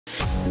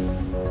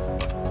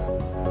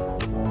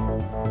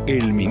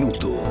El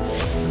Minuto.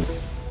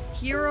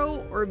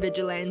 Hero or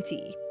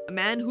vigilante? A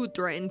man who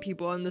threatened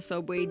people on the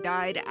subway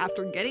died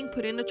after getting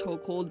put in a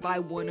chokehold by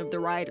one of the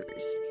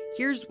riders.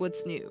 Here's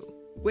what's new.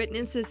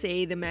 Witnesses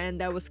say the man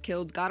that was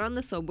killed got on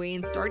the subway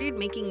and started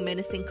making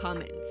menacing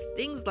comments.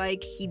 Things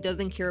like he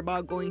doesn't care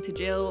about going to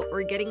jail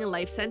or getting a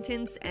life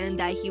sentence and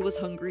that he was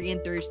hungry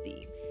and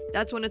thirsty.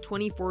 That's when a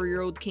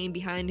 24-year-old came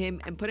behind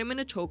him and put him in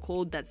a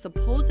chokehold that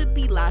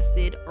supposedly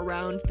lasted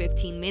around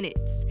 15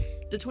 minutes.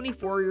 The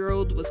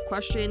 24-year-old was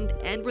questioned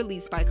and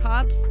released by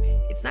cops.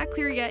 It's not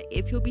clear yet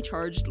if he'll be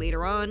charged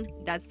later on.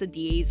 That's the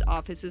DA's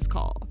office's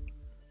call.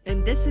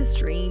 And this is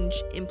strange.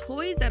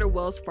 Employees at a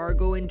Wells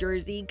Fargo in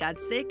Jersey got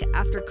sick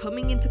after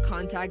coming into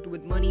contact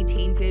with money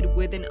tainted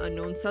with an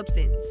unknown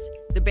substance.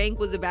 The bank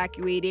was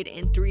evacuated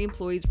and 3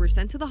 employees were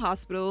sent to the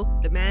hospital.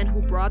 The man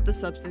who brought the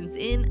substance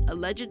in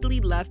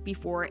allegedly left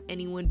before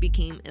anyone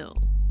became ill.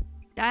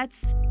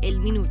 That's El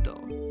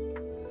Minuto.